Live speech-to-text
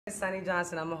Sonnie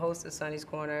Johnson. I'm a host of Sonnie's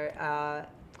Corner.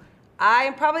 I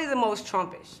am probably the most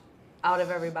Trumpish out of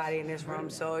everybody in this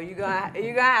room, so you're gonna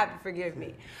have to forgive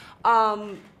me.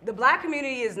 The black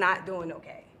community is not doing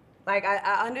okay. Like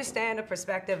I understand the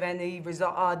perspective and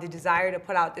the desire to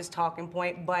put out this talking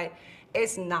point, but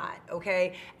it's not,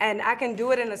 okay? And I can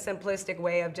do it in a simplistic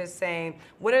way of just saying,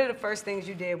 what are the first things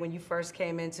you did when you first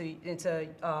came into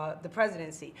the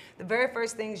presidency? The very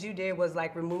first things you did was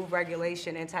like remove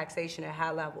regulation and taxation at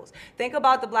high levels. Think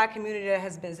about the black community that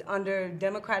has been under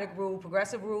Democratic rule,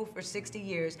 progressive rule for 60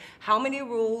 years. How many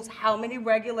rules, how many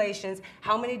regulations,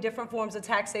 how many different forms of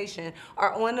taxation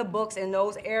are on the books in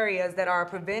those areas that are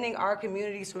preventing our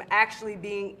communities from actually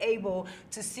being able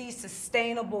to see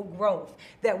sustainable growth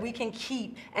that we can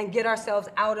keep and get ourselves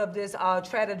out of this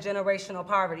tread of generational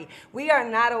poverty. We are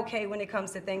not okay when it comes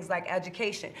to things like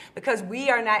education because we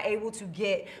are not able to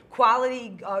get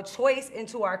quality choice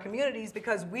into our communities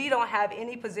because we don't have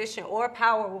any position or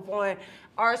power on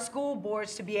our school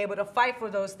boards to be able to fight for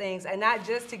those things, and not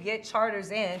just to get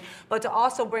charters in, but to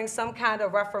also bring some kind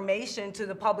of reformation to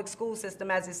the public school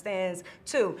system as it stands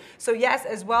too. So yes,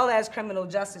 as well as criminal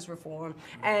justice reform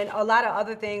and a lot of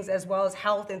other things, as well as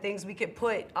health and things we could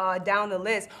put down the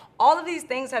list. All of these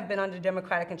things have been under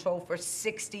Democratic control for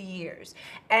 60 years,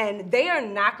 and they are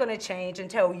not going to change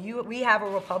until we have a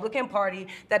Republican Party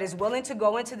that is willing to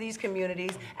go into these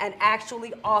communities and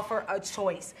actually offer a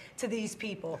choice to these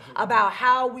people about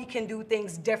how we can do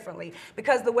things differently.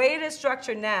 Because the way it is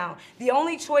structured now, the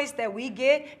only choice that we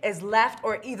get is left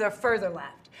or either further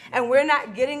left. And we're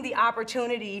not getting the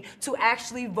opportunity to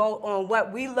actually vote on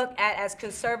what we look at as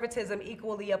conservatism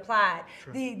equally applied.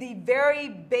 The very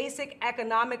basic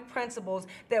economic principles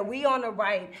that we on the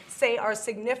right say are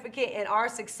significant in our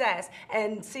success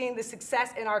and seeing the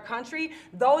success in our country,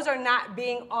 those are not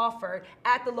being offered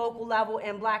at the local level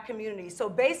in black communities. So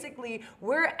basically,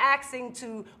 we're asking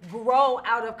to grow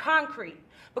out of concrete,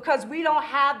 because we don't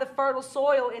have the fertile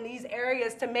soil in these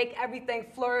areas to make everything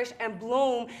flourish and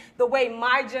bloom the way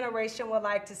my generation would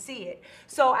like to see it.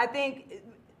 So I think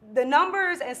the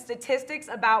numbers and statistics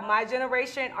about my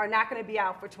generation are not going to be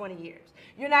out for 20 years.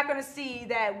 You're not going to see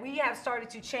that we have started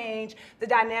to change the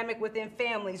dynamic within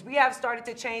families. We have started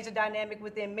to change the dynamic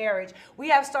within marriage. We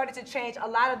have started to change a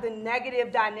lot of the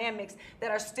negative dynamics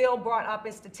that are still brought up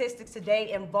in statistics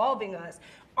today involving us.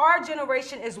 Our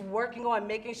generation is working on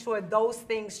making sure those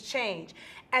things change.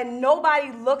 And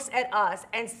nobody looks at us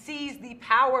and sees the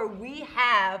power we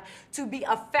have to be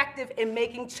effective in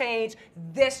making change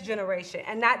this generation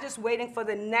and not just waiting for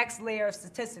the next layer of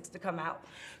statistics to come out.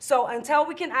 So until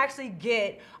we can actually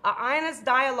get an honest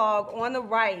dialogue on the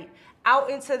right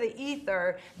out into the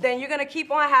ether, then you're going to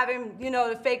keep on having,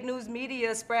 the fake news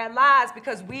media spread lies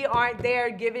because we aren't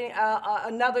there giving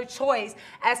another choice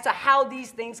as to how these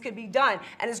things could be done.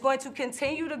 And it's going to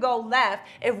continue to go left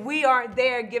if we aren't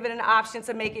there giving an option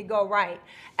to make it go right.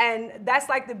 And that's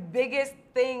like the biggest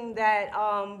thing that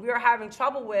we're having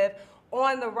trouble with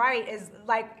on the right is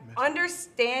like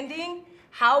understanding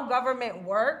how government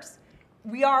works.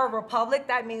 We are a republic.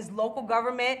 That means local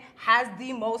government has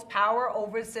the most power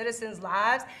over citizens'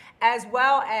 lives, as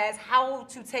well as how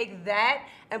to take that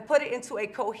and put it into a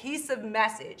cohesive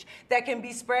message that can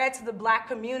be spread to the black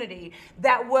community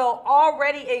that will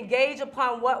already engage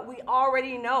upon what we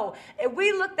already know. If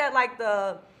we looked at like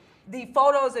the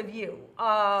photos of you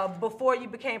before you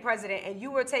became president, and you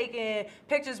were taking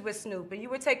pictures with Snoop, and you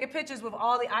were taking pictures with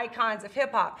all the icons of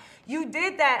hip-hop. You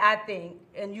did that, I think,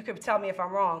 and you can tell me if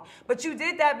I'm wrong, but you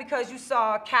did that because you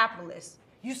saw capitalists,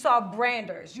 you saw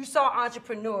branders, you saw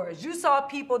entrepreneurs, you saw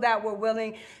people that were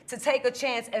willing to take a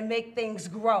chance and make things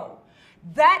grow.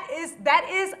 That is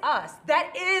us.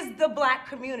 That is the black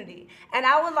community. And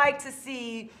I would like to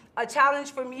see a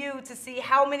challenge from you to see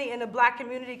how many in the black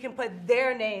community can put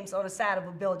their names on the side of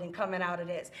a building coming out of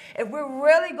this. If we're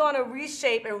really going to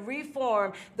reshape and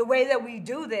reform the way that we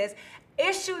do this,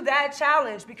 issue that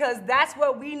challenge, because that's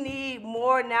what we need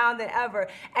more now than ever.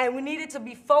 And we need it to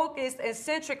be focused and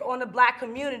centric on the black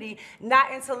community,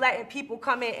 not into letting people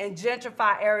come in and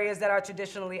gentrify areas that are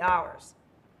traditionally ours.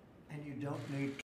 And you don't need